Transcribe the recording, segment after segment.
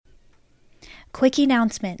quick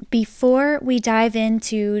announcement. Before we dive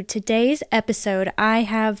into today's episode, I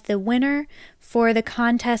have the winner for the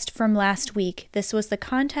contest from last week. This was the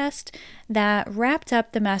contest that wrapped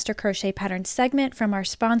up the Master Crochet Pattern segment from our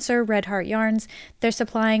sponsor, Red Heart Yarns. They're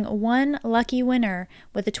supplying one lucky winner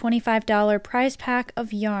with a $25 prize pack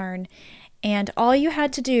of yarn. And all you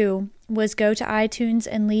had to do was go to iTunes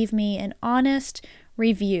and leave me an honest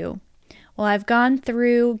review. Well, I've gone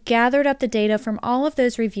through, gathered up the data from all of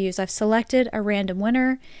those reviews. I've selected a random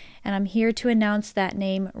winner, and I'm here to announce that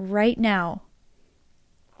name right now.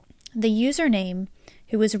 The username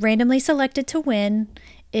who was randomly selected to win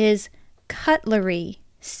is Cutlery,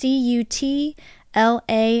 Cutlarie.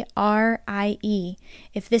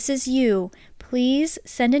 If this is you, please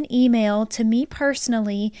send an email to me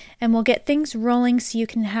personally, and we'll get things rolling so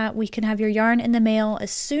we can have your yarn in the mail as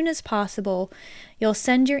soon as possible. You'll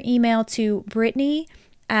send your email to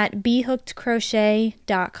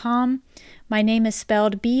Brittany@BeHookedCrochet.com. My name is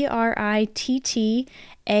spelled Brittany.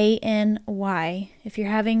 If you're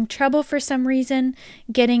having trouble for some reason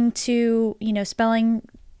getting to, spelling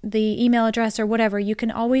the email address or whatever, you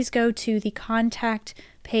can always go to the contact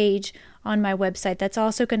page on my website. That's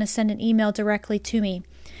also going to send an email directly to me.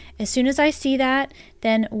 As soon as I see that,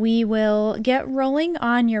 then we will get rolling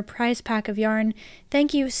on your prize pack of yarn.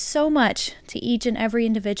 Thank you so much to each and every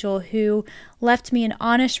individual who left me an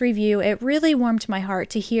honest review. It really warmed my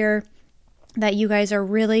heart to hear that you guys are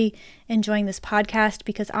really enjoying this podcast,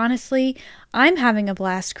 because honestly, I'm having a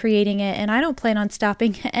blast creating it and I don't plan on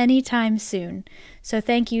stopping anytime soon. So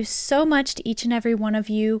thank you so much to each and every one of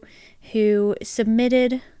you who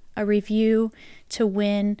submitted a review to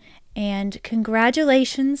win, and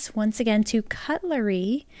congratulations once again to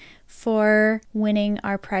Cutlery for winning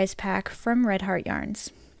our prize pack from Red Heart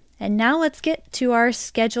Yarns. And now let's get to our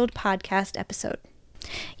scheduled podcast episode.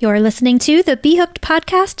 You're listening to the Be Hooked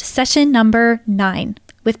Podcast, session number 9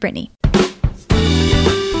 with Brittany.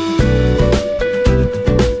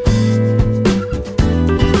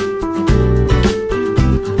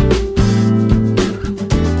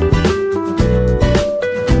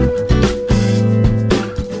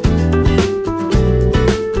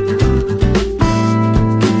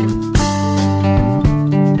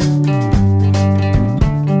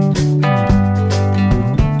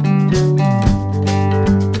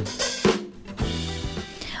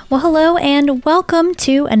 Well, hello and welcome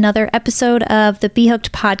to another episode of the Be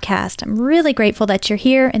Hooked Podcast. I'm really grateful that you're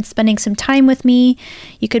here and spending some time with me.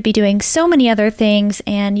 You could be doing so many other things,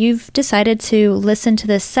 and you've decided to listen to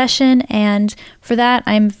this session, and for that,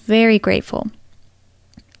 I'm very grateful.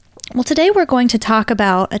 Well, today we're going to talk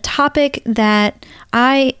about a topic that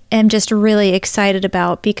I am just really excited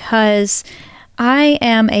about, because I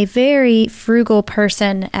am a very frugal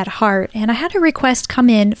person at heart, and I had a request come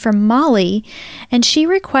in from Molly, and she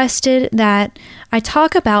requested that I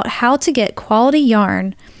talk about how to get quality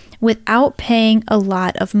yarn without paying a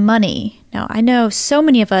lot of money. Now, I know so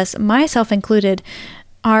many of us, myself included,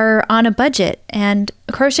 are on a budget, and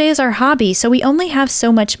crochet is our hobby, so we only have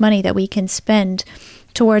so much money that we can spend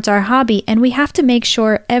towards our hobby, and we have to make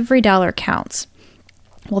sure every dollar counts.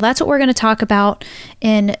 Well, that's what we're going to talk about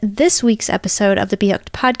in this week's episode of the Be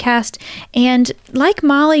Hooked Podcast. And like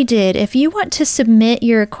Molly did, if you want to submit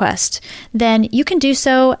your request, then you can do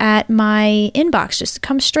so at my inbox. Just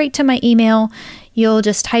come straight to my email. You'll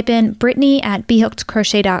just type in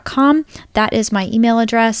Brittany@BeHookedCrochet.com. That is my email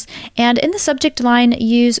address. And in the subject line,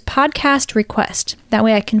 use podcast request. That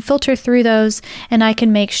way I can filter through those and I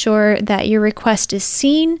can make sure that your request is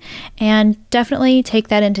seen, and definitely take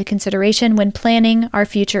that into consideration when planning our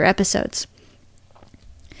future episodes.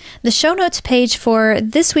 The show notes page for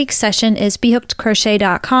this week's session is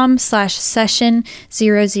behookedcrochet.com/session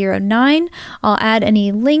 009. I'll add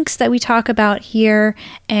any links that we talk about here,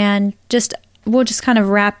 and we'll just kind of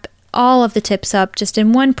wrap all of the tips up just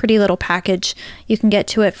in one pretty little package. You can get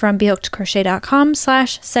to it from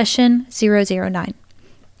behookedcrochet.com/session 009.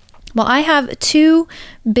 Well, I have 2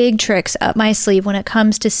 big tricks up my sleeve when it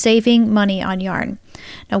comes to saving money on yarn.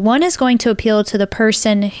 Now, one is going to appeal to the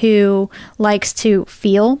person who likes to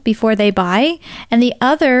feel before they buy, and the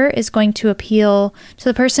other is going to appeal to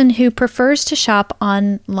the person who prefers to shop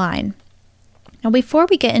online. Now, before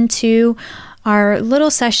we get into our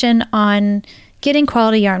little session on getting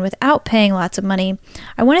quality yarn without paying lots of money,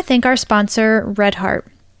 I want to thank our sponsor, Red Heart.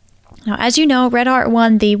 Now, as you know, Red Heart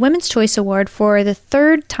won the Women's Choice Award for the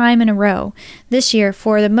 3rd time in a row this year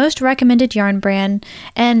for the most recommended yarn brand,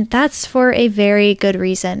 and that's for a very good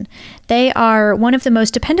reason. They are one of the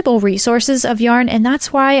most dependable resources of yarn, and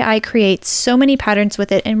that's why I create so many patterns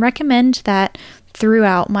with it and recommend that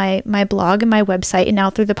throughout my blog and my website, and now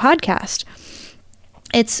through the podcast.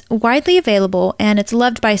 It's widely available and it's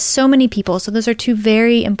loved by so many people. So those are two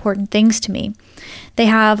very important things to me. They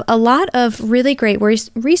have a lot of really great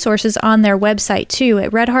resources on their website too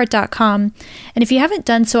at redheart.com. And if you haven't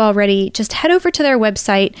done so already, just head over to their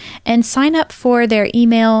website and sign up for their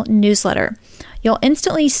email newsletter. You'll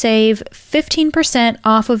instantly save 15%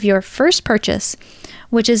 off of your first purchase,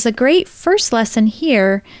 which is a great first lesson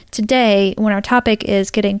here today when our topic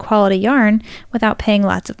is getting quality yarn without paying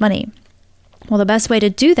lots of money. Well, the best way to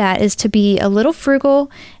do that is to be a little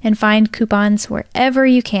frugal and find coupons wherever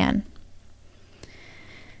you can.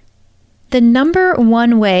 The number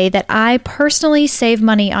one way that I personally save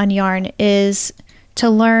money on yarn is to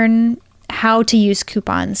learn how to use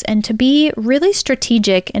coupons and to be really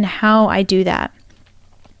strategic in how I do that.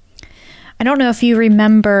 I don't know if you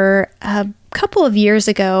remember a couple of years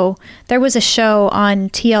ago, there was a show on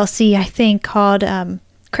TLC, I think, called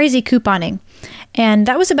Crazy Couponing. And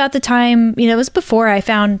that was about the time, it was before I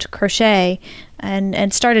found crochet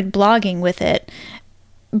and started blogging with it.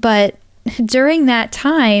 But during that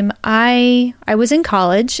time, I was in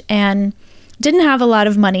college and didn't have a lot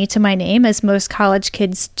of money to my name, as most college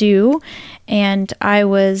kids do. And I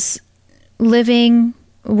was living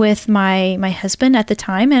with my husband at the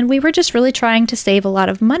time, and we were just really trying to save a lot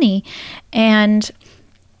of money. And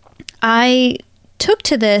I took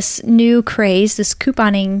to this new craze, this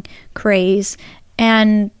couponing craze,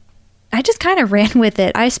 and I just kind of ran with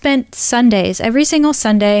it. I spent Sundays, every single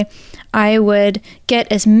Sunday, I would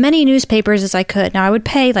get as many newspapers as I could. Now, I would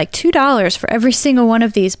pay like $2 for every single one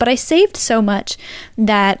of these, but I saved so much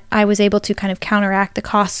that I was able to kind of counteract the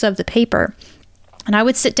costs of the paper. And I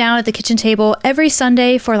would sit down at the kitchen table every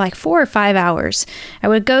Sunday for like 4 or 5 hours. I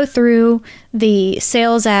would go through the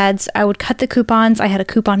sales ads. I would cut the coupons. I had a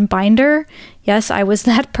coupon binder. Yes, I was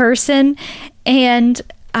that person. And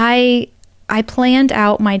I planned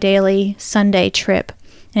out my daily Sunday trip.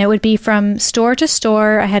 And it would be from store to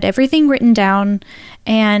store. I had everything written down.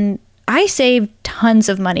 And I saved tons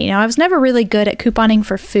of money. Now, I was never really good at couponing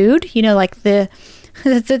for food, like the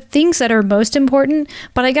things that are most important,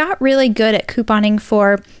 but I got really good at couponing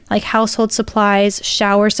for like household supplies,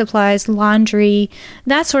 shower supplies, laundry,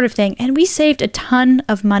 that sort of thing. And we saved a ton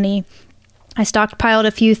of money. I stockpiled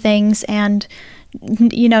a few things and,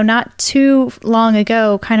 not too long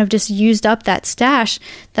ago, kind of just used up that stash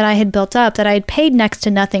that I had built up that I had paid next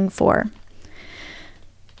to nothing for.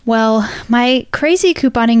 Well, my crazy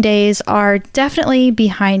couponing days are definitely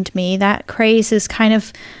behind me. That craze is kind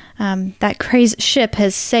of that craze ship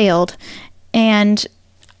has sailed, and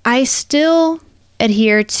I still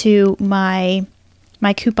adhere to my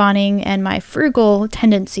couponing and my frugal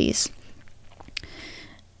tendencies.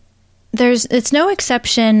 It's no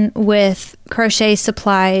exception with crochet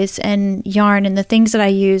supplies and yarn and the things that I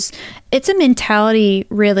use. It's a mentality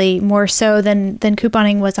really more so than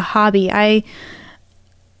couponing was a hobby. I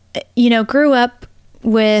grew up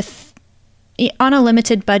on a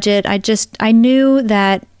limited budget. I knew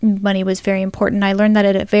that money was very important. I learned that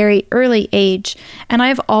at a very early age, and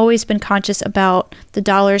I've always been conscious about the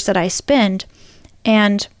dollars that I spend.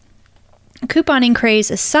 And couponing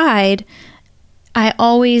craze aside, I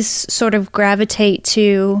always sort of gravitate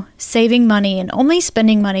to saving money and only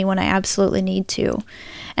spending money when I absolutely need to.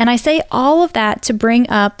 And I say all of that to bring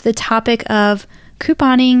up the topic of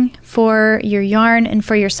couponing for your yarn and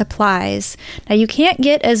for your supplies. Now, you can't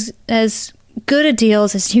get as good a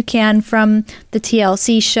deals as you can from the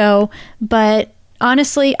TLC show, but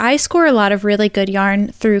honestly, I score a lot of really good yarn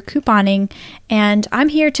through couponing, and I'm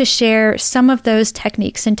here to share some of those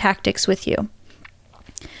techniques and tactics with you.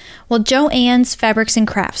 Well, Joann's Fabrics and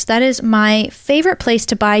Crafts, that is my favorite place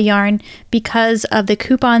to buy yarn because of the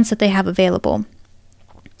coupons that they have available.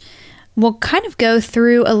 We'll kind of go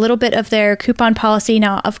through a little bit of their coupon policy.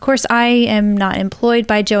 Now, of course, I am not employed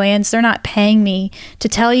by Joann's. They're not paying me to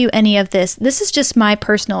tell you any of this. This is just my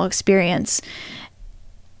personal experience.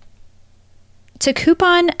 To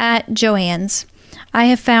coupon at Joann's, I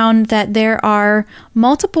have found that there are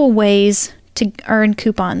multiple ways to earn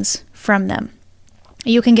coupons from them.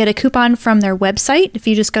 You can get a coupon from their website. If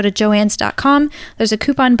you just go to joanns.com, there's a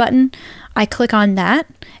coupon button. I click on that,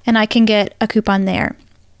 and I can get a coupon there.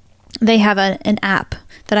 They have an app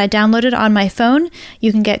that I downloaded on my phone.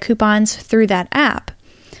 You can get coupons through that app.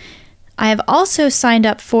 I have also signed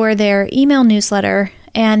up for their email newsletter,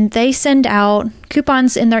 and they send out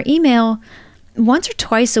coupons in their email once or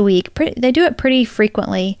twice a week. They do it pretty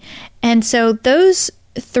frequently. And so those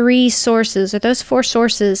 3 sources or those 4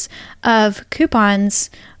 sources of coupons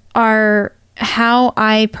are how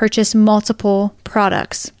I purchase multiple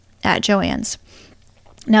products at Joann's.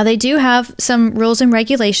 Now, they do have some rules and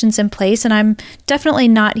regulations in place, and I'm definitely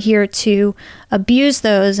not here to abuse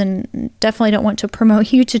those, and definitely don't want to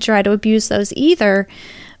promote you to try to abuse those either.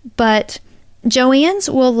 But Joann's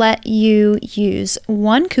will let you use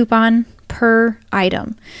 1 coupon per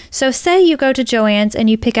item. So say you go to Joann's and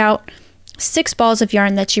you pick out 6 balls of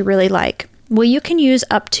yarn that you really like. Well, you can use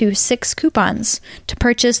up to 6 coupons to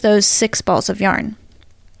purchase those 6 balls of yarn.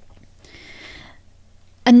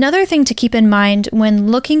 Another thing to keep in mind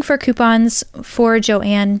when looking for coupons for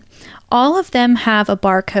Joann, all of them have a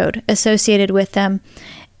barcode associated with them,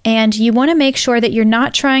 and you want to make sure that you're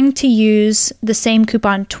not trying to use the same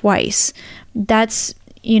coupon twice. That's,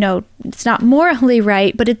 it's not morally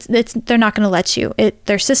right, but they're not going to let you.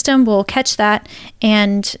 Their system will catch that,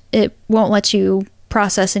 and it won't let you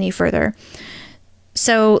process any further.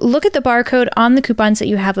 So look at the barcode on the coupons that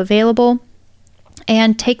you have available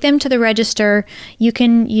and take them to the register. You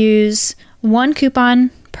can use 1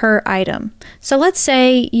 coupon per item. So let's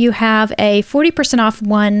say you have a 40% off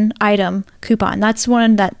 1 item coupon. That's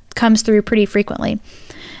one that comes through pretty frequently.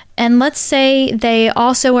 And let's say they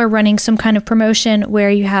also are running some kind of promotion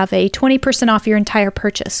where you have a 20% off your entire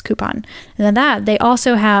purchase coupon. And then that they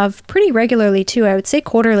also have pretty regularly too. I would say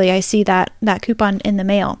quarterly I see that coupon in the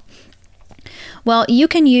mail. Well, you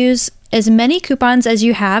can use as many coupons as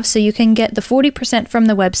you have, so you can get the 40% from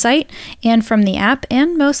the website and from the app,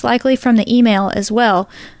 and most likely from the email as well.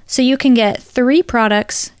 So you can get 3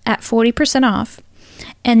 products at 40% off,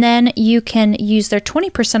 and then you can use their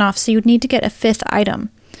 20% off, so you'd need to get a 5th item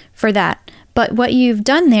for that. But what you've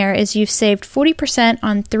done there is you've saved 40%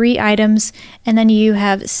 on 3 items, and then you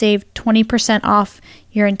have saved 20% off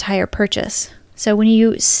your entire purchase. So when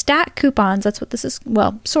you stack coupons, that's what this is,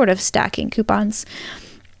 well, sort of stacking coupons,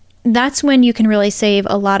 that's when you can really save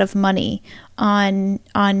a lot of money on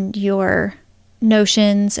your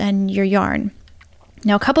notions and your yarn.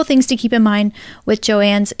 Now, a couple things to keep in mind with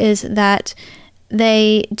Joann's is that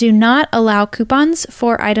they do not allow coupons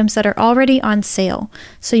for items that are already on sale.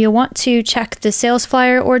 So you'll want to check the sales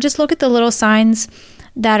flyer or just look at the little signs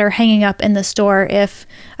that are hanging up in the store. If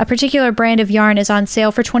a particular brand of yarn is on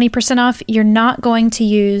sale for 20% off, you're not going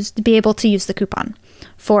to be able to use the coupon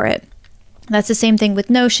for it. That's the same thing with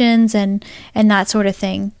notions and that sort of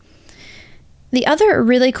thing. The other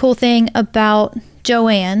really cool thing about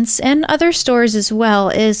Joann's and other stores as well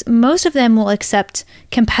is most of them will accept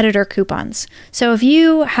competitor coupons. So if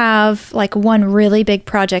you have like one really big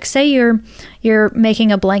project, say you're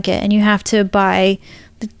making a blanket and you have to buy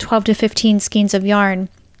 12 to 15 skeins of yarn,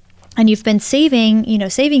 and you've been saving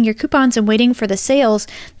your coupons and waiting for the sales,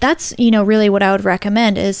 that's, really what I would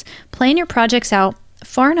recommend is plan your projects out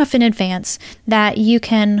far enough in advance that you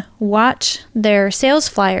can watch their sales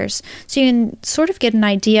flyers so you can sort of get an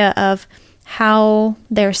idea of how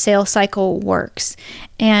their sales cycle works.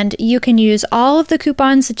 And you can use all of the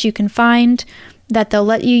coupons that you can find that they'll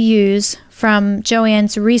let you use from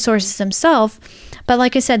Joann's resources themselves. But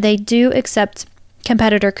like I said, they do accept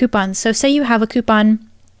competitor coupons. So say you have a coupon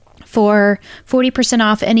for 40%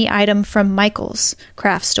 off any item from Michael's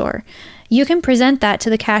craft store. You can present that to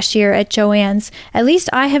the cashier at Joann's. At least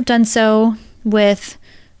I have done so with,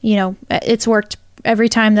 it's worked every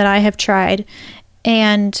time that I have tried.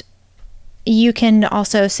 And you can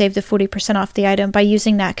also save the 40% off the item by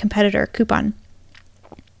using that competitor coupon.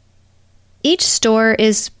 Each store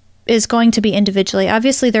is going to be individually.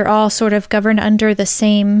 Obviously, they're all sort of governed under the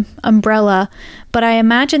same umbrella, but I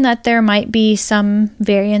imagine that there might be some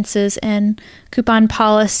variances in coupon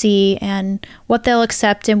policy and what they'll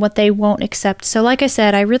accept and what they won't accept. So like I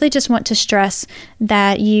said, I really just want to stress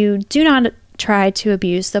that you do not try to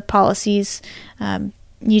abuse the policies.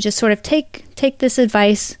 You just sort of take this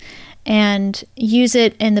advice and use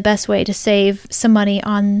it in the best way to save some money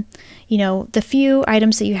on, the few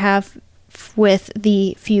items that you have with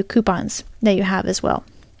the few coupons that you have as well.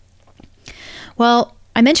 Well,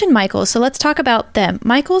 I mentioned Michael's, so let's talk about them.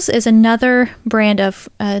 Michael's is another brand of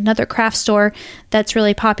another craft store that's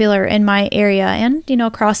really popular in my area and,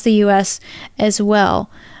 across the U.S. as well.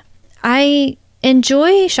 I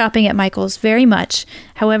enjoy shopping at Michael's very much.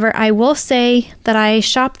 However, I will say that I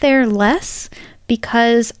shop there less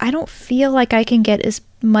because I don't feel like I can get as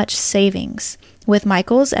much savings with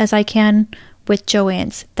Michael's as I can with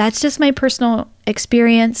Joann's. That's just my personal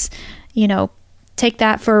experience. Take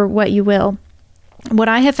that for what you will. What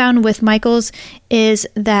I have found with Michael's is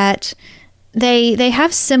that they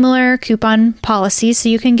have similar coupon policies. So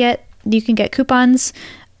you can get coupons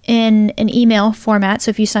in an email format. So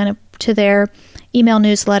if you sign up to their email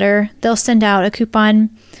newsletter, they'll send out a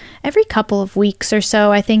coupon every couple of weeks or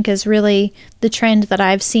so, I think is really the trend that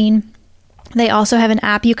I've seen. They also have an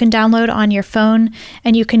app you can download on your phone,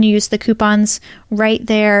 and you can use the coupons right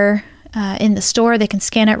there in the store. They can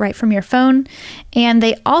scan it right from your phone. And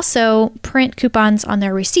they also print coupons on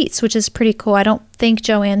their receipts, which is pretty cool. I don't think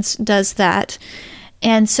Joann's does that.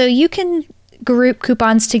 And so you can group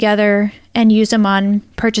coupons together and use them on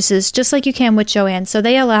purchases just like you can with Joann. So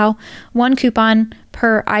they allow one coupon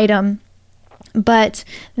per item, but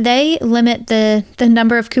they limit the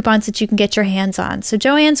number of coupons that you can get your hands on. So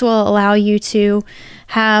Joann's will allow you to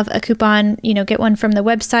have a coupon, get one from the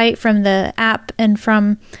website, from the app, and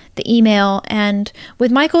from the email. And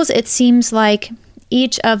with Michael's, it seems like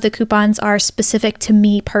each of the coupons are specific to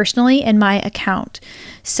me personally in my account.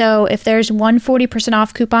 So if there's one 40%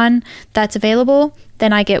 off coupon that's available,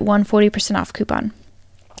 then I get one 40% off coupon.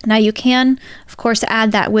 Now you can, of course,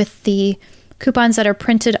 add that with the coupons that are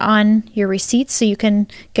printed on your receipts, so you can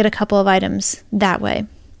get a couple of items that way.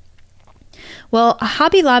 Well,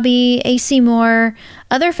 Hobby Lobby, AC Moore,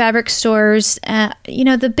 other fabric stores,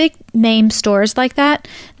 the big name stores like that,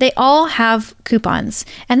 they all have coupons.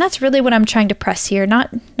 And that's really what I'm trying to press here,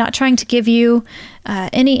 not trying to give you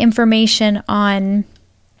any information on,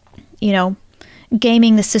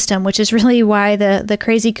 gaming the system, which is really why the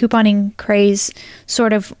crazy couponing craze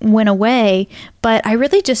sort of went away. But I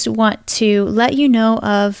really just want to let you know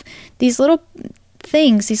of these little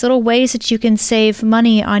things, these little ways that you can save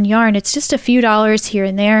money on yarn. It's just a few dollars here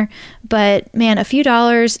and there, but man, a few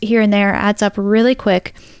dollars here and there adds up really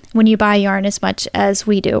quick when you buy yarn as much as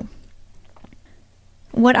we do.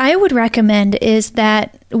 What I would recommend is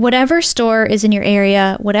that whatever store is in your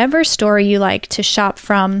area, whatever store you like to shop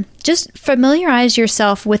from, just familiarize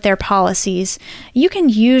yourself with their policies.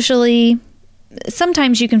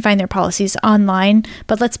 Sometimes you can find their policies online,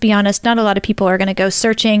 but let's be honest, not a lot of people are going to go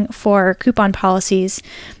searching for coupon policies.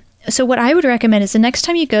 So what I would recommend is the next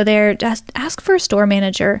time you go there, just ask for a store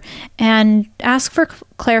manager and ask for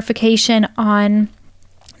clarification on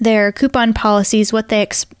their coupon policies, what they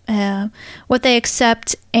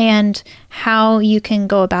accept, and how you can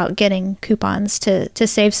go about getting coupons to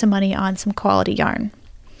save some money on some quality yarn.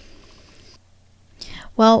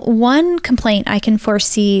 Well, one complaint I can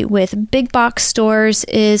foresee with big box stores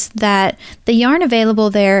is that the yarn available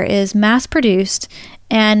there is mass-produced,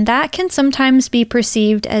 and that can sometimes be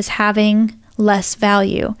perceived as having less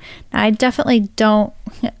value. Now, I definitely don't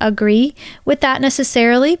agree with that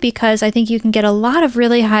necessarily, because I think you can get a lot of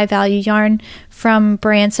really high value yarn from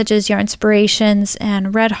brands such as Yarnspirations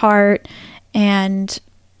and Red Heart, and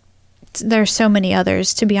there's so many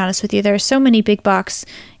others, to be honest with you. There are so many big box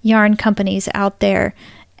yarn companies out there,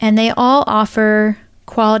 and they all offer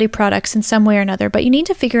quality products in some way or another, but you need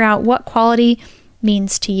to figure out what quality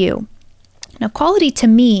means to you. Now, quality to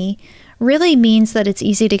me really means that it's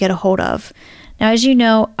easy to get a hold of. Now, as you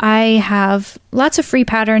know, I have lots of free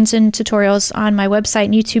patterns and tutorials on my website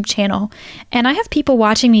and YouTube channel, and I have people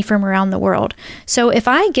watching me from around the world. So if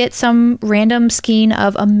I get some random skein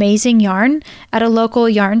of amazing yarn at a local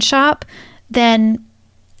yarn shop, then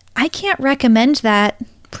I can't recommend that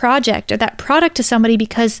project or that product to somebody,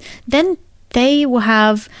 because then they will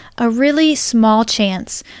have a really small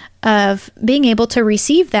chance of being able to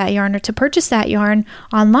receive that yarn or to purchase that yarn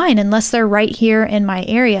online unless they're right here in my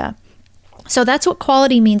area. So that's what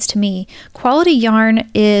quality means to me. Quality yarn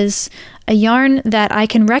is a yarn that I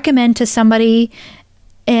can recommend to somebody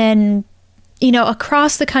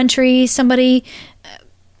across the country, somebody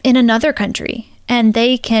in another country, and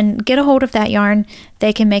they can get a hold of that yarn.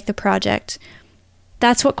 They can make the project.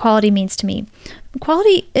 That's what quality means to me.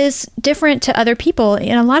 Quality is different to other people,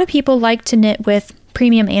 and a lot of people like to knit with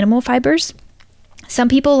premium animal fibers. Some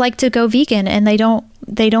people like to go vegan, and they don't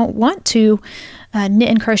want to knit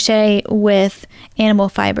and crochet with animal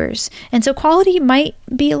fibers. And so quality might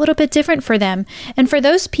be a little bit different for them. And for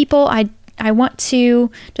those people, I want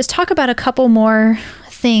to just talk about a couple more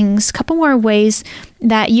things, couple more ways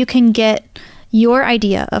that you can get your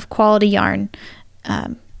idea of quality yarn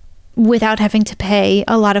without having to pay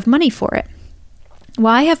a lot of money for it.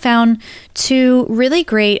 Well, I have found two really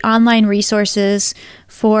great online resources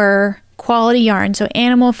for quality yarn, so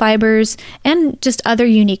animal fibers and just other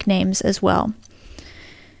unique names as well.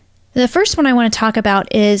 The first one I want to talk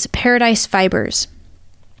about is Paradise Fibers.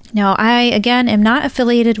 Now, I, again, am not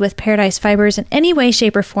affiliated with Paradise Fibers in any way,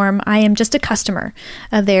 shape, or form. I am just a customer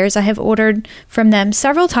of theirs. I have ordered from them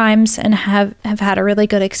several times and have had a really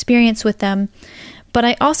good experience with them. But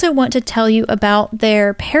I also want to tell you about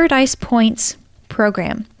their Paradise Points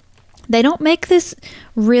program. They don't make this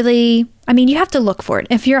really, you have to look for it.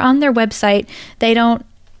 If you're on their website, they don't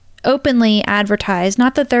openly advertise.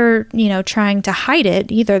 Not that they're, trying to hide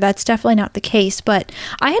it either. That's definitely not the case. But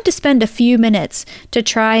I had to spend a few minutes to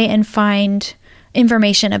try and find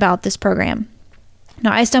information about this program.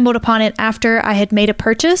 Now, I stumbled upon it after I had made a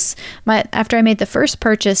purchase. After I made the first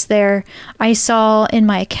purchase there, I saw in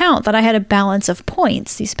my account that I had a balance of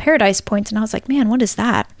points, these Paradise points, and I was like, man, what is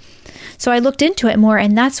that? So I looked into it more,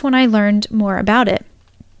 and that's when I learned more about it.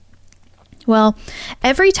 Well,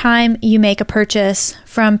 every time you make a purchase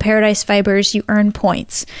from Paradise Fibers, you earn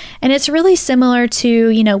points. And it's really similar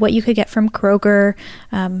to, what you could get from Kroger.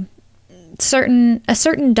 A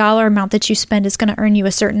certain dollar amount that you spend is going to earn you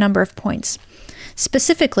a certain number of points.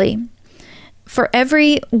 Specifically, for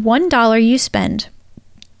every $1 you spend,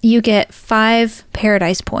 you get 5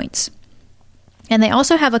 Paradise points. And they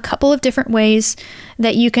also have a couple of different ways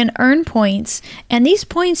that you can earn points. And these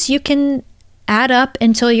points you can add up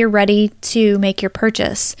until you're ready to make your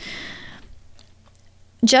purchase.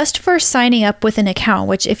 Just for signing up with an account,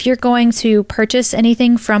 which if you're going to purchase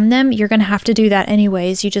anything from them, you're going to have to do that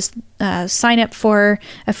anyways. You just sign up for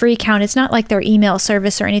a free account. It's not like their email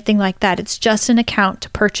service or anything like that. It's just an account to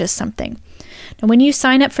purchase something. Now, when you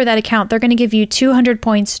sign up for that account, they're going to give you 200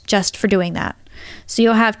 points just for doing that. So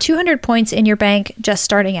you'll have 200 points in your bank just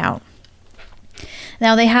starting out.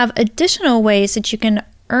 Now, they have additional ways that you can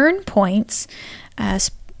earn points,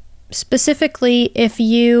 specifically if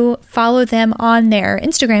you follow them on their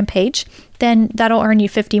Instagram page, then that'll earn you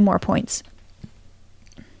 50 more points.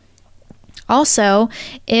 Also,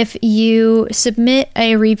 if you submit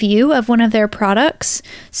a review of one of their products,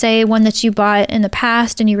 say one that you bought in the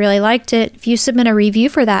past and you really liked it, if you submit a review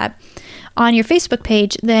for that on your Facebook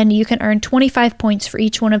page, then you can earn 25 points for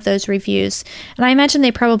each one of those reviews. And I imagine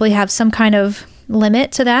they probably have some kind of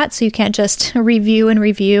limit to that, so you can't just review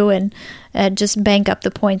and just bank up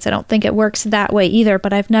the points. I don't think it works that way either,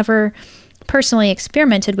 but I've never personally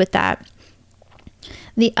experimented with that.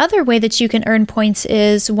 The other way that you can earn points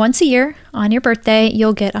is once a year on your birthday,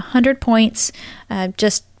 you'll get 100 points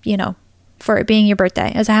for it being your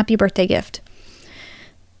birthday as a happy birthday gift.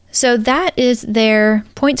 So that is their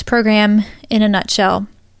points program in a nutshell.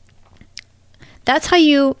 That's how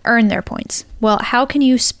you earn their points. Well, how can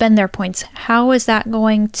you spend their points? How is that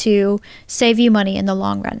going to save you money in the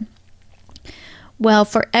long run? Well,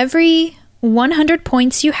 for every 100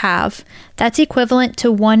 points you have, that's equivalent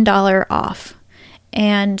to $1 off.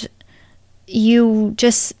 And you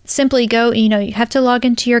just simply go, you have to log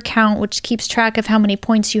into your account, which keeps track of how many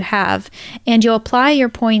points you have, and you'll apply your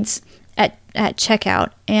points at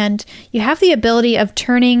checkout. And you have the ability of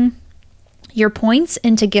turning your points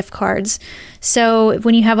into gift cards. So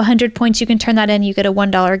when you have 100 points, you can turn that in, you get a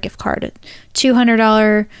 $1 gift card.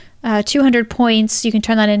 $200 points, you can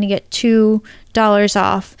turn that in and get $2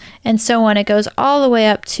 off, and so on. It goes all the way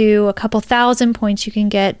up to a couple thousand points. You can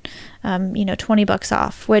get, $20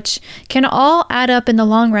 off, which can all add up in the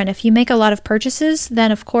long run. If you make a lot of purchases,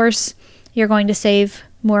 then of course you're going to save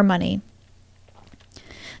more money.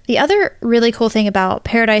 The other really cool thing about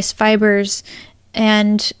Paradise Fibers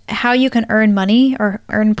and how you can earn money or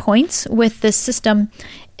earn points with this system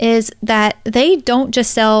is that they don't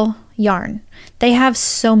just sell yarn. They have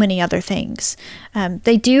so many other things.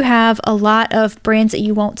 They do have a lot of brands that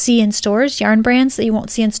you won't see in stores, yarn brands that you won't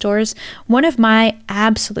see in stores. One of my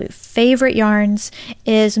absolute favorite yarns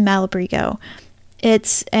is Malabrigo.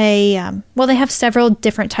 It's they have several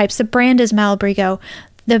different types. The brand is Malabrigo.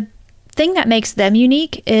 The thing that makes them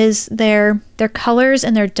unique is their colors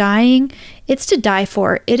and their dyeing. It's to die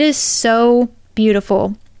for. It is so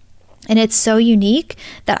beautiful. And it's so unique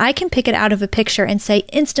that I can pick it out of a picture and say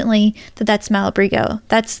instantly that that's Malabrigo.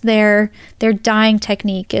 That's their dyeing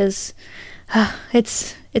technique is,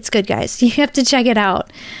 it's good, guys. You have to check it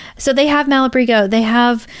out. So they have Malabrigo. They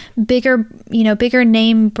have bigger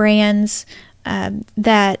name brands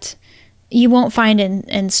that you won't find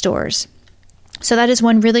in stores. So that is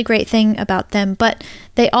one really great thing about them. But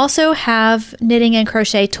they also have knitting and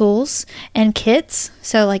crochet tools and kits.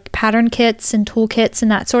 So like pattern kits and tool kits and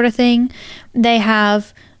that sort of thing. They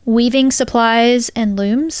have weaving supplies and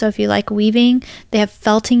looms. So if you like weaving, they have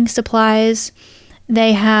felting supplies.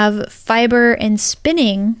 They have fiber and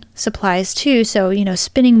spinning supplies too. So,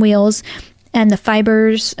 spinning wheels and the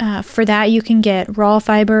fibers. For that, you can get raw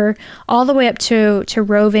fiber all the way up to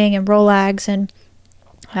roving and rollags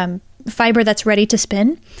and fiber that's ready to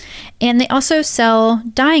spin. And they also sell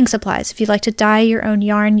dyeing supplies. If you'd like to dye your own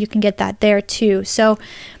yarn, you can get that there too. So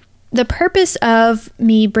the purpose of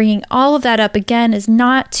me bringing all of that up again is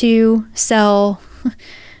not to sell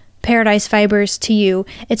Paradise Fibers to you.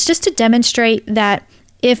 It's just to demonstrate that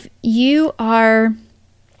if you are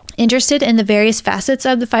interested in the various facets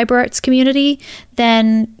of the fiber arts community,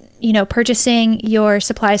 then purchasing your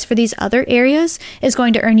supplies for these other areas is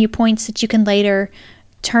going to earn you points that you can later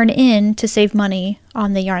turn in to save money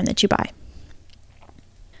on the yarn that you buy.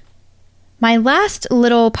 My last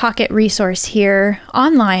little pocket resource here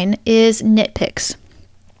online is KnitPicks.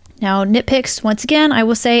 Now, KnitPicks, once again, I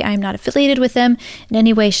will say I'm not affiliated with them in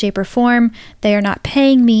any way, shape, or form. They are not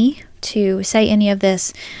paying me to say any of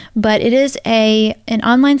this, but it is an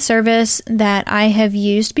online service that I have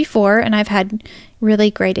used before, and I've had really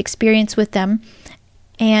great experience with them.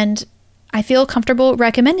 And I feel comfortable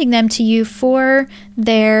recommending them to you for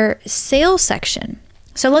their sales section.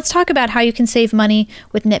 So let's talk about how you can save money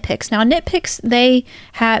with KnitPicks. Now, KnitPicks,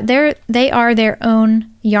 they are their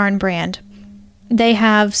own yarn brand. They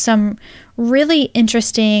have some really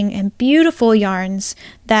interesting and beautiful yarns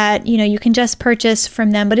that, you can just purchase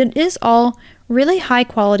from them, but it is all really high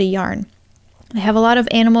quality yarn. They have a lot of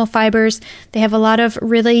animal fibers. They have a lot of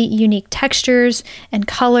really unique textures and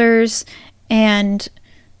colors, and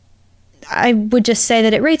I would just say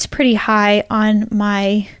that it rates pretty high on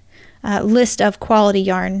my list of quality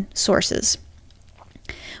yarn sources.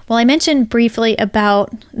 Well, I mentioned briefly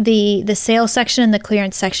about the sales section and the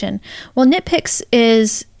clearance section. Well, KnitPicks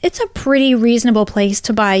it's a pretty reasonable place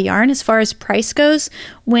to buy yarn as far as price goes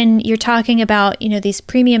when you're talking about, these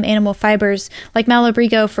premium animal fibers. Like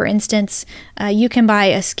Malabrigo, for instance, you can buy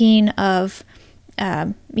a skein of,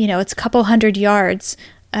 it's a couple hundred yards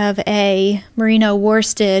of a merino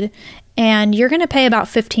worsted, and you're going to pay about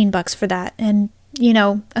 $15 for that. And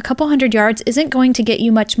a couple hundred yards isn't going to get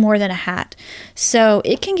you much more than a hat. So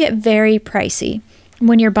it can get very pricey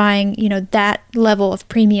when you're buying, that level of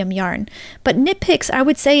premium yarn. But KnitPicks, I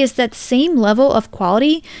would say, is that same level of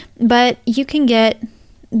quality, but you can get,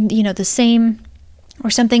 the same or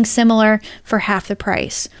something similar for half the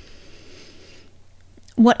price.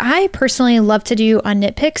 What I personally love to do on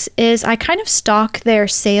KnitPicks is I kind of stock their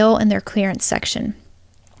sale and their clearance section.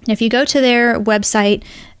 If you go to their website,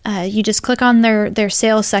 you just click on their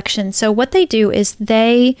sales section. So what they do is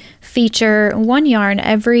they feature one yarn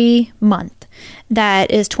every month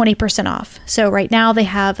that is 20% off. So right now they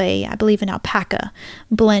have I believe an alpaca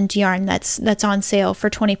blend yarn that's on sale for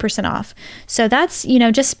 20% off. So that's,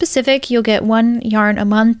 just specific. You'll get one yarn a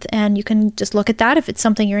month, and you can just look at that. If it's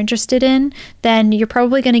something you're interested in, then you're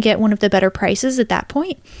probably going to get one of the better prices at that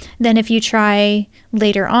point than if you try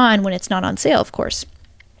later on when it's not on sale, of course.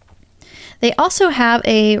 They also have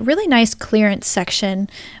a really nice clearance section,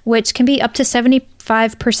 which can be up to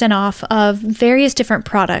 75% off of various different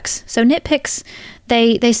products. So KnitPicks,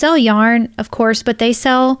 they sell yarn, of course, but they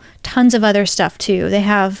sell tons of other stuff too. They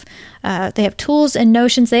have tools and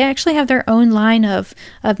notions. They actually have their own line of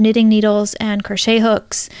knitting needles and crochet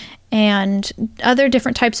hooks and other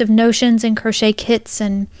different types of notions and crochet kits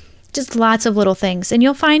and just lots of little things. And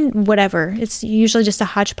you'll find whatever. It's usually just a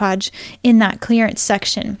hodgepodge in that clearance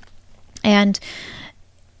section. And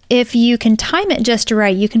if you can time it just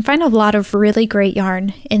right, you can find a lot of really great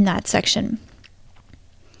yarn in that section.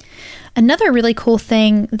 Another really cool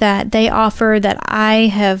thing that they offer that I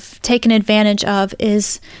have taken advantage of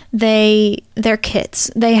is their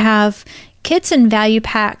kits. They have kits and value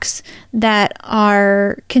packs that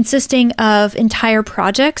are consisting of entire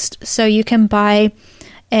projects. So you can buy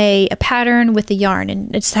a pattern with the yarn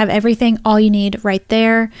and just have everything, all you need right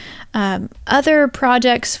there. Other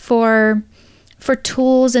projects for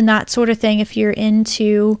tools and that sort of thing, if you're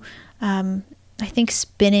into, I think,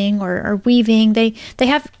 spinning or weaving, they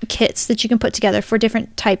have kits that you can put together for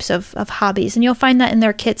different types of hobbies, and you'll find that in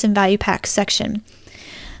their kits and value packs section.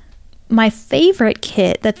 My favorite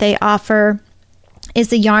kit that they offer is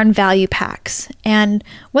the yarn value packs. And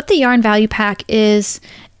what the yarn value pack is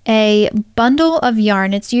a bundle of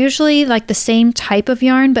yarn. It's usually like the same type of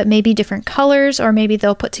yarn, but maybe different colors, or maybe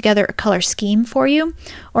they'll put together a color scheme for you,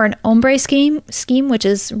 or an ombre scheme, which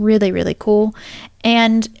is really, really cool.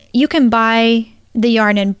 And you can buy the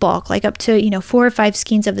yarn in bulk, like up to 4 or 5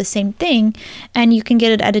 skeins of the same thing, and you can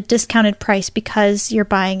get it at a discounted price because you're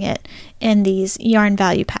buying it in these yarn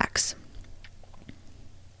value packs.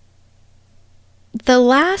 The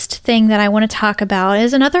last thing that I want to talk about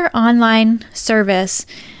is another online service,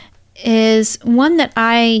 is one that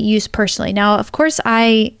I use personally. Now, of course,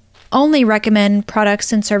 I only recommend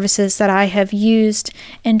products and services that I have used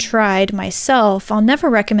and tried myself. I'll never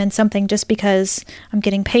recommend something just because I'm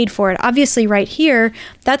getting paid for it. Obviously, right here,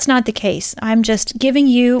 that's not the case. I'm just giving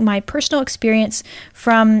you my personal experience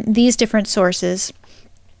from these different sources.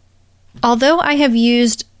 Although I have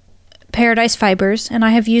used Paradise Fibers and I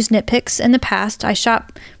have used KnitPicks in the past, I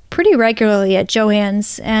shop pretty regularly at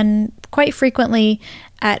Joann's and quite frequently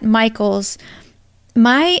at Michael's.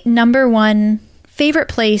 My number one favorite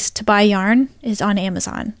place to buy yarn is on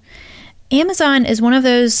Amazon. Amazon is one of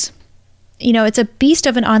those, it's a beast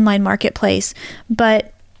of an online marketplace,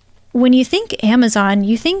 but when you think Amazon,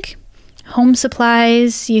 you think home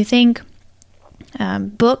supplies, you think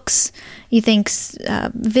books, you think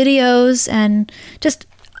videos, and just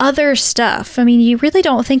other stuff. I mean, you really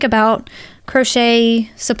don't think about crochet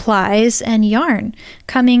supplies and yarn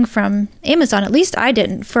coming from Amazon. At least I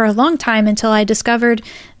didn't for a long time, until I discovered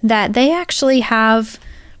that they actually have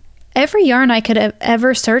every yarn I could have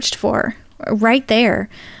ever searched for right there.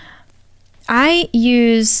 I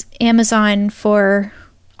use Amazon for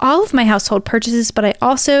all of my household purchases, but I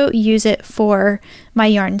also use it for my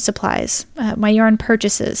yarn supplies, my yarn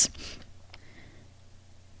purchases.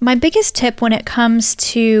 My biggest tip when it comes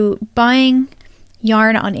to buying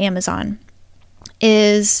yarn on Amazon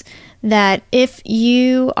is that if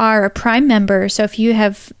you are a Prime member, so if you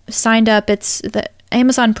have signed up,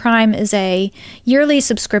 Amazon Prime is a yearly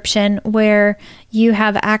subscription where you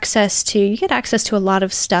get access to a lot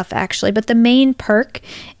of stuff actually, but the main perk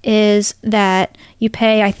is that you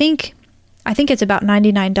pay, I think it's about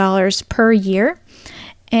 $99 per year.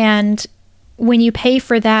 And when you pay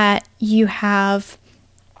for that, you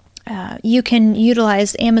can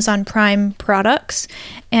utilize Amazon Prime products.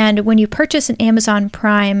 And when you purchase an Amazon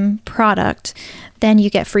Prime product, then you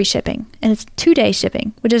get free shipping. And it's 2-day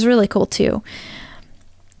shipping, which is really cool too.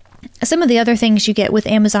 Some of the other things you get with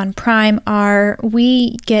Amazon Prime are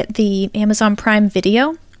we get the Amazon Prime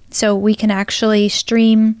Video. So we can actually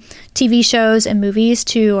stream TV shows and movies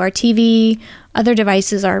to our TV, other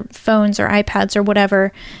devices, our phones or iPads or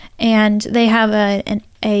whatever. And they have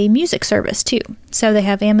a music service too. So they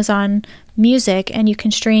have Amazon Music, and you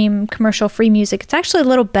can stream commercial-free music. It's actually a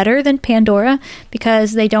little better than Pandora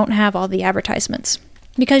because they don't have all the advertisements.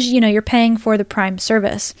 Because, you're paying for the Prime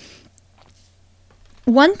service.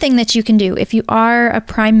 One thing that you can do if you are a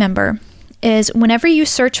Prime member is whenever you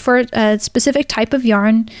search for a specific type of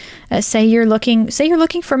yarn, say you're looking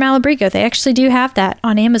for Malabrigo. They actually do have that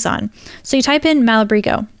on Amazon. So you type in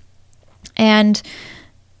Malabrigo, and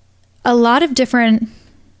a lot of different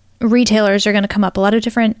retailers are going to come up. A lot of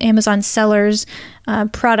different Amazon sellers,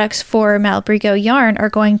 products for Malabrigo yarn are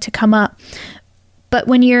going to come up. But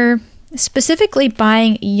when you're specifically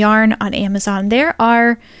buying yarn on Amazon, there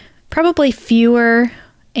are probably fewer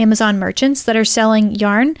Amazon merchants that are selling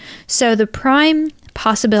yarn. So the Prime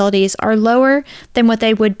possibilities are lower than what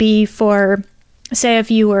they would be for, say, if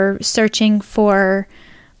you were searching for,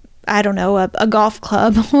 I don't know, a golf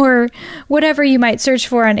club or whatever you might search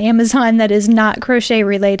for on Amazon that is not crochet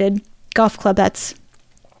related. Golf club,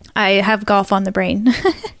 I have golf on the brain.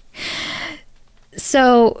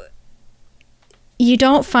 So you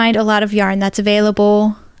don't find a lot of yarn that's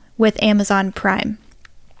available with Amazon Prime.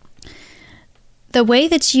 The way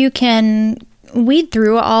that you can weed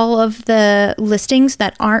through all of the listings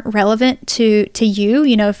that aren't relevant to you,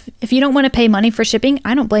 if you don't want to pay money for shipping,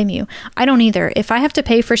 I don't blame you. I don't either. If I have to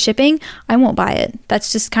pay for shipping, I won't buy it.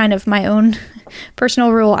 That's just kind of my own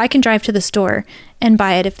personal rule. I can drive to the store and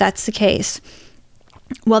buy it if that's the case.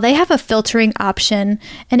 Well, they have a filtering option,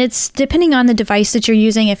 and it's depending on the device that you're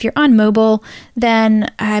using. If you're on mobile,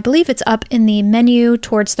 then I believe it's up in the menu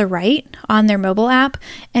towards the right on their mobile app.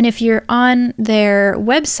 And if you're on their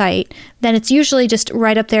website, then it's usually just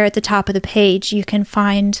right up there at the top of the page. You can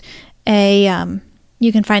find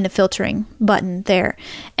the filtering button there,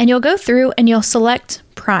 and you'll go through and you'll select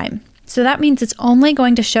Prime. So that means it's only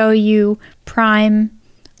going to show you Prime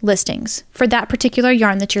listings for that particular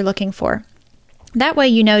yarn that you're looking for. That way,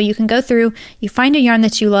 you can go through, you find a yarn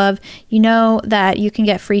that you love, you know that you can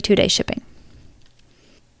get free 2-day shipping.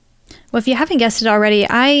 Well, if you haven't guessed it already,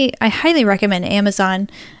 I highly recommend Amazon.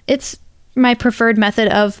 It's my preferred method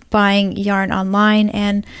of buying yarn online,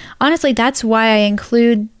 and honestly, that's why I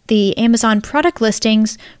include the Amazon product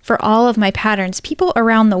listings for all of my patterns. People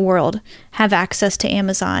around the world have access to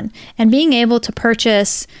Amazon, and being able to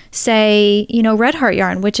purchase, say, Red Heart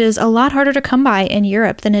yarn, which is a lot harder to come by in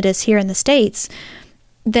Europe than it is here in the States,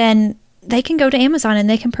 then they can go to Amazon and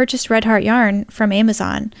they can purchase Red Heart yarn from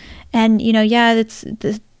Amazon. And,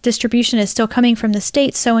 the distribution is still coming from the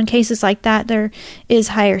States, so in cases like that, there is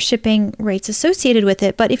higher shipping rates associated with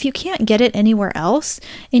it. But if you can't get it anywhere else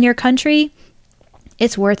in your country,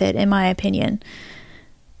 it's worth it, in my opinion.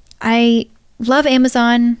 I love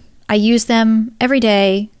Amazon. I use them every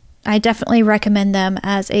day. I definitely recommend them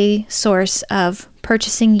as a source of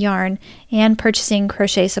purchasing yarn and purchasing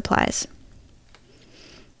crochet supplies.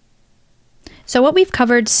 So what we've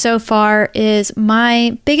covered so far is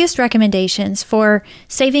my biggest recommendations for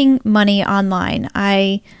saving money online.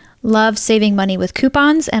 I love saving money with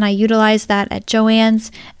coupons, and I utilize that at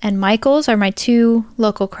Joann's and Michael's are my 2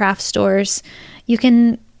 local craft stores. You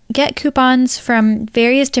can get coupons from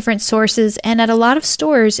various different sources, and at a lot of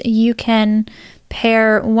stores, you can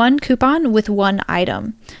pair one coupon with one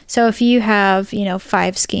item. So if you have,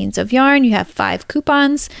 5 skeins of yarn, you have 5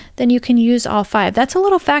 coupons, then you can use all 5. That's a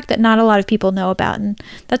little fact that not a lot of people know about, and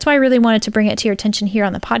that's why I really wanted to bring it to your attention here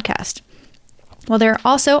on the podcast. Well, there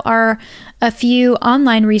also are a few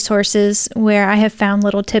online resources where I have found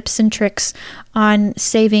little tips and tricks on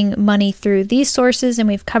saving money through these sources, and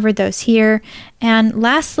we've covered those here. And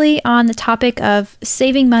lastly, on the topic of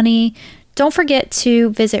saving money, don't forget to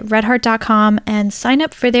visit redheart.com and sign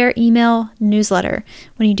up for their email newsletter.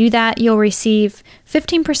 When you do that, you'll receive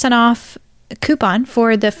 15% off a coupon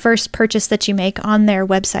for the first purchase that you make on their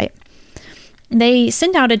website. They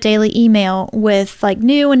send out a daily email with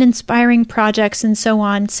new and inspiring projects and so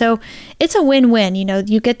on. So it's a win-win.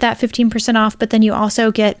 You get that 15% off, but then you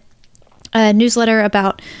also get a newsletter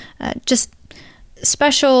about just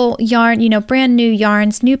special yarn, brand new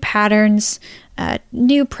yarns, new patterns,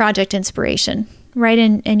 new project inspiration right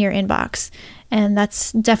in your inbox. And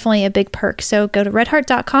that's definitely a big perk. So go to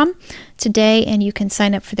redheart.com today and you can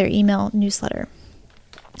sign up for their email newsletter.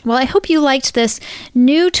 Well, I hope you liked this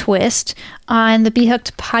new twist on the Be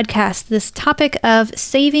Hooked podcast, this topic of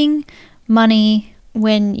saving money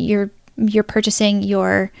when you're purchasing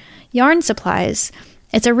your yarn supplies.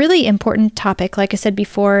 It's a really important topic. Like I said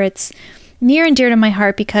before, it's near and dear to my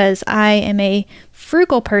heart because I am a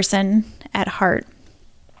frugal person at heart.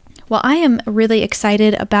 Well, I am really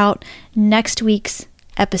excited about next week's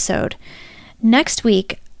episode. Next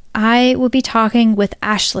week, I will be talking with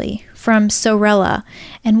Ashley from Sewrella,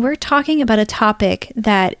 and we're talking about a topic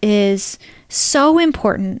that is so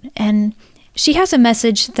important, and she has a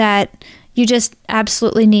message that you just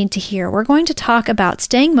absolutely need to hear. We're going to talk about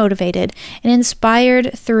staying motivated and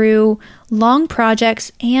inspired through long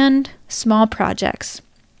projects and small projects.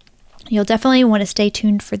 You'll definitely want to stay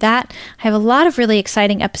tuned for that. I have a lot of really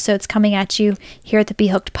exciting episodes coming at you here at the Be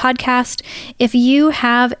Hooked podcast. If you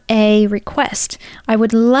have a request, I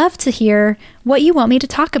would love to hear what you want me to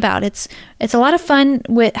talk about. It's a lot of fun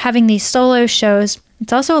with having these solo shows.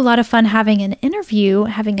 It's also a lot of fun having an interview,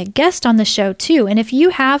 having a guest on the show too. And if you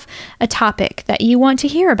have a topic that you want to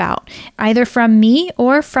hear about, either from me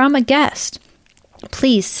or from a guest,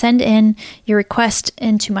 please send in your request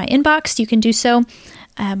into my inbox. You can do so.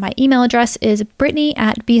 My email address is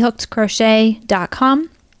brittany@behookedcrochet.com.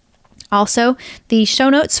 Also, the show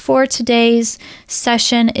notes for today's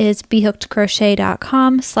session is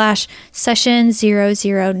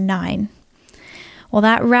behookedcrochet.com/session009. Well,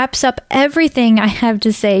 that wraps up everything I have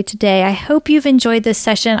to say today. I hope you've enjoyed this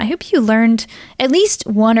session. I hope you learned at least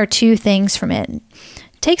 1 or 2 things from it.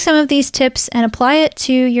 Take some of these tips and apply it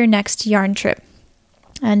to your next yarn trip.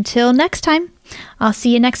 Until next time, I'll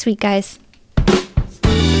see you next week, guys.